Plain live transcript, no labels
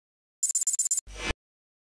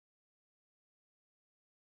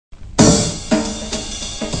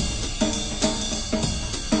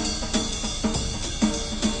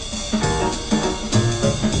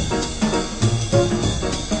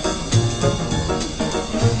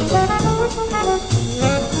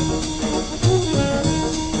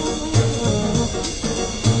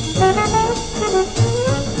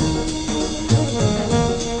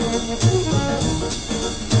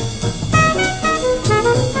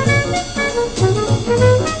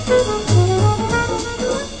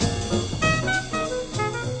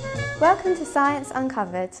Science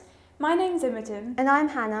Uncovered. My name's Imogen. And I'm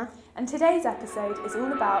Hannah. And today's episode is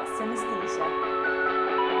all about synaesthesia.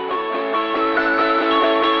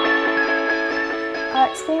 Our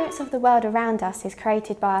experience of the world around us is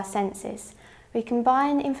created by our senses. We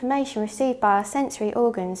combine information received by our sensory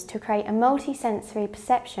organs to create a multi-sensory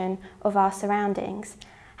perception of our surroundings.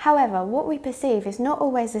 However, what we perceive is not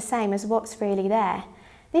always the same as what's really there.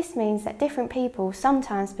 This means that different people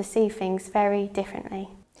sometimes perceive things very differently.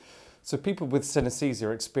 So people with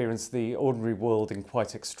synaesthesia experience the ordinary world in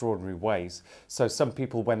quite extraordinary ways. So some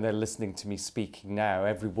people, when they're listening to me speaking now,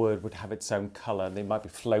 every word would have its own colour. They might be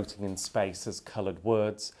floating in space as coloured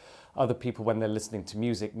words. Other people, when they're listening to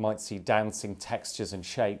music, might see dancing textures and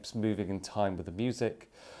shapes moving in time with the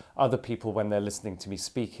music. Other people, when they're listening to me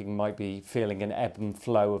speaking, might be feeling an ebb and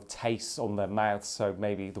flow of tastes on their mouth. So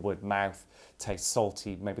maybe the word mouth tastes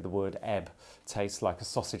salty, maybe the word ebb tastes like a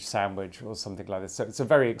sausage sandwich or something like this. So it's a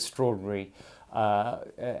very extraordinary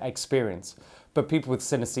experience. But people with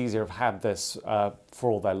synaesthesia have had this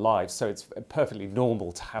for all their lives, so it's perfectly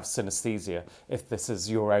normal to have synaesthesia if this is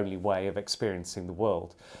your only way of experiencing the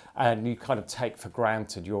world. And you kind of take for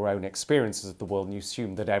granted your own experiences of the world and you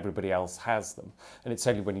assume that everybody else has them. And it's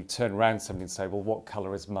only when you turn around to somebody and say, well, what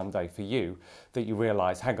colour is Monday for you, that you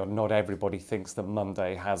realise, hang on, not everybody thinks that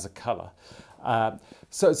Monday has a colour.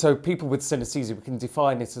 So people with synaesthesia, we can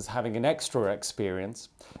define it as having an extra experience.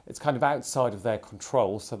 It's kind of outside of their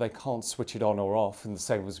control, so they can't switch it on or off, in the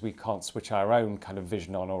same as we can't switch our own kind of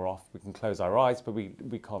vision on or off. We can close our eyes, but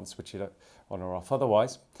we can't switch it on or off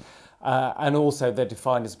otherwise. And also they're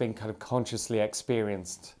defined as being kind of consciously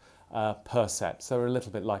experienced percepts. They're a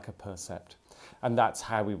little bit like a percept. And that's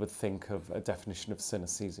how we would think of a definition of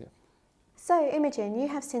synaesthesia. So Imogen, you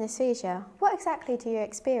have synaesthesia. What exactly do you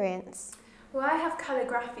experience? Well, I have colour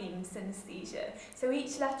grapheme synaesthesia. So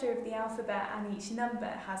each letter of the alphabet and each number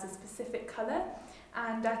has a specific colour,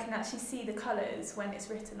 and I can actually see the colours when it's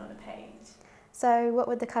written on a page. So what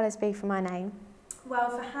would the colours be for my name? Well,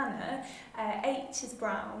 for Hannah, H is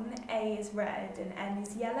brown, A is red and N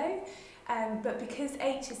is yellow. But because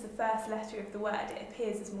H is the first letter of the word, it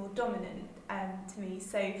appears as more dominant to me.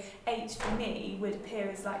 So H for me would appear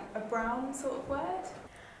as like a brown sort of word.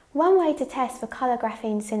 One way to test for colour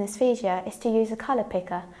grapheme synaesthesia is to use a colour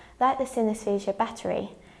picker, like the synaesthesia battery.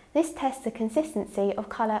 This tests the consistency of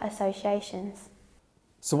colour associations.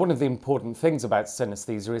 So one of the important things about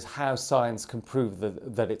synaesthesia is how science can prove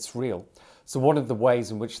that it's real. So one of the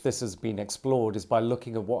ways in which this has been explored is by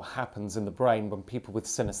looking at what happens in the brain when people with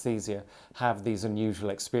synaesthesia have these unusual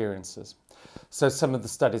experiences. So some of the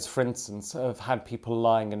studies, for instance, have had people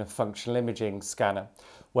lying in a functional imaging scanner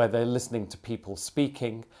where they're listening to people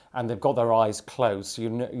speaking and they've got their eyes closed, so you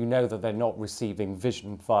know that they're not receiving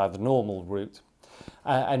vision via the normal route.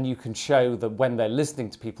 And you can show that when they're listening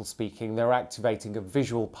to people speaking, they're activating a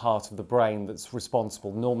visual part of the brain that's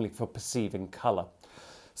responsible normally for perceiving colour.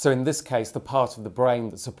 So in this case, the part of the brain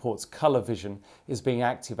that supports colour vision is being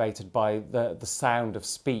activated by the sound of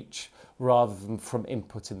speech rather than from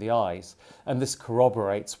input in the eyes. And this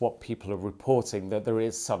corroborates what people are reporting, that there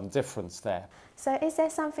is some difference there. So is there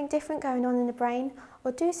something different going on in the brain,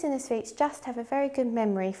 or do synaesthetes just have a very good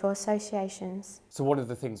memory for associations? So one of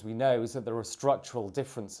the things we know is that there are structural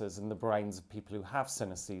differences in the brains of people who have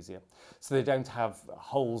synaesthesia. So they don't have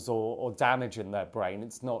holes or damage in their brain.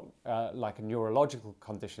 It's not like a neurological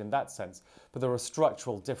condition in that sense, but there are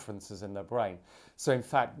structural differences in their brain. So in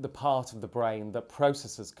fact, the part of the brain that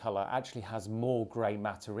processes colour actually has more grey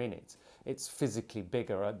matter in it. It's physically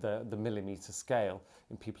bigger at the millimetre scale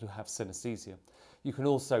in people who have synaesthesia. You can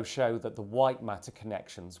also show that the white matter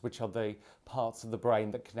connections, which are the parts of the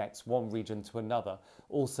brain that connects one region to another,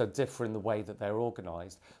 also differ in the way that they're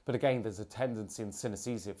organised. But again, there's a tendency in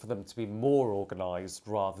synaesthesia for them to be more organised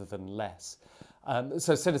rather than less.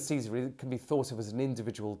 So synaesthesia can be thought of as an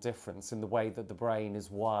individual difference in the way that the brain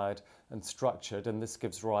is wired and structured, and this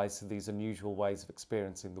gives rise to these unusual ways of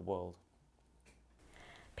experiencing the world.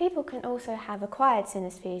 People can also have acquired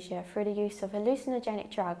synaesthesia through the use of hallucinogenic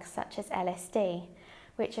drugs such as LSD,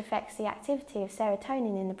 which affects the activity of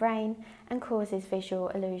serotonin in the brain and causes visual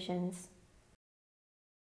illusions.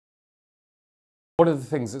 One of the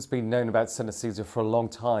things that's been known about synaesthesia for a long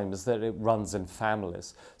time is that it runs in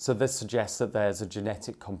families. So this suggests that there's a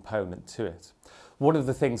genetic component to it. One of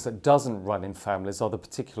the things that doesn't run in families are the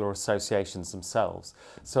particular associations themselves.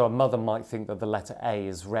 So a mother might think that the letter A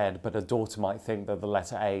is red, but a daughter might think that the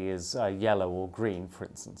letter A is yellow or green, for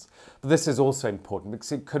instance. But this is also important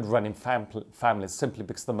because it could run in families simply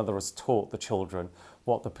because the mother has taught the children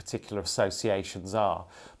what the particular associations are.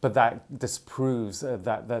 But that disproves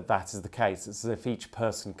that is the case. It's as if each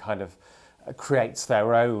person kind of creates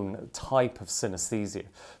their own type of synesthesia.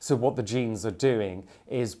 So what the genes are doing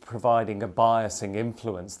is providing a biasing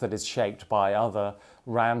influence that is shaped by other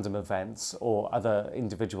random events or other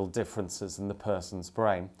individual differences in the person's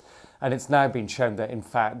brain. And it's now been shown that, in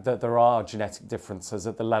fact, that there are genetic differences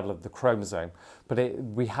at the level of the chromosome, but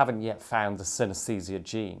we haven't yet found the synesthesia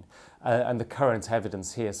gene. And the current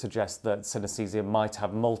evidence here suggests that synesthesia might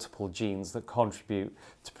have multiple genes that contribute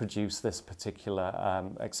to produce this particular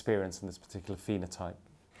experience and this particular phenotype.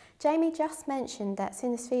 Jamie just mentioned that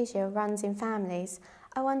synesthesia runs in families.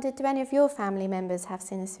 I wondered, do any of your family members have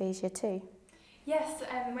synesthesia too? Yes,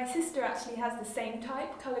 my sister actually has the same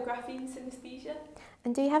type, colour grapheme synesthesia.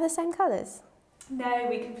 And do you have the same colours? No,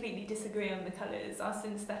 we completely disagree on the colours. Our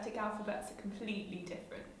synesthetic alphabets are completely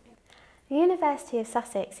different. The University of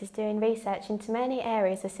Sussex is doing research into many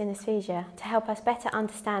areas of synesthesia to help us better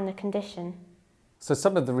understand the condition. So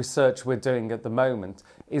some of the research we're doing at the moment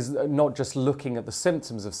is not just looking at the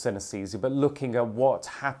symptoms of synesthesia, but looking at what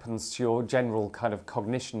happens to your general kind of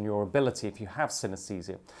cognition, your ability if you have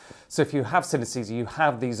synesthesia. So if you have synesthesia, you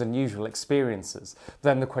have these unusual experiences.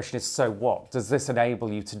 Then the question is, so what? Does this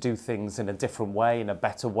enable you to do things in a different way, in a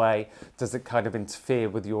better way? Does it kind of interfere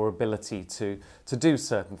with your ability to do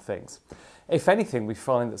certain things? If anything, we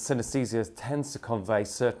find that synesthesia tends to convey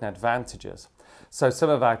certain advantages. So some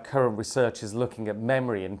of our current research is looking at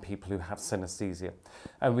memory in people who have synesthesia.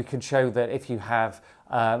 And we can show that if you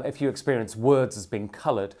experience words as being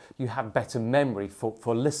coloured, you have better memory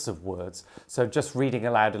for lists of words. So just reading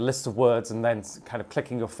aloud a list of words and then kind of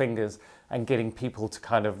clicking your fingers and getting people to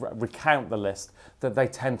kind of recount the list, that they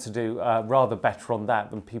tend to do rather better on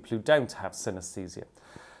that than people who don't have synesthesia.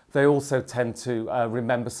 They also tend to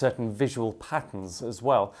remember certain visual patterns as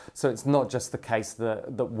well. So it's not just the case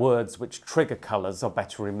that words which trigger colours are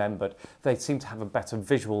better remembered. They seem to have a better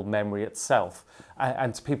visual memory itself.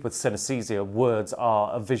 And to people with synesthesia, words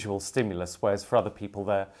are a visual stimulus, whereas for other people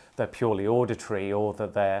they're purely auditory, or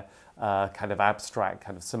that they're kind of abstract,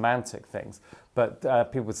 kind of semantic things. But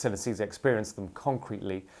people with synesthesia experience them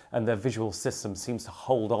concretely, and their visual system seems to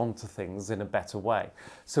hold on to things in a better way.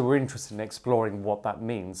 So we're interested in exploring what that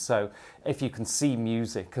means. So if you can see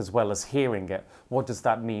music as well as hearing it, what does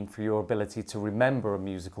that mean for your ability to remember a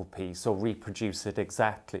musical piece or reproduce it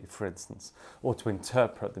exactly, for instance, or to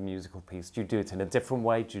interpret the musical piece? Do you do it in a different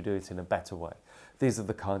way? Do you do it in a better way? These are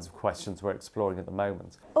the kinds of questions we're exploring at the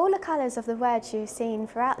moment. All the colours of the words you've seen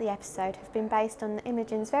throughout the episode have been based on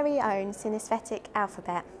Imogen's very own synesthetic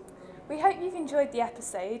alphabet. We hope you've enjoyed the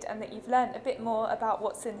episode and that you've learnt a bit more about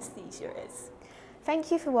what synesthesia is.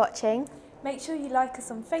 Thank you for watching. Make sure you like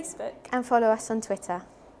us on Facebook And follow us on Twitter.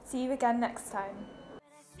 See you again next time.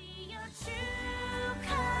 I see your true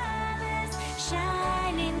colours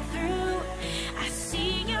shining through.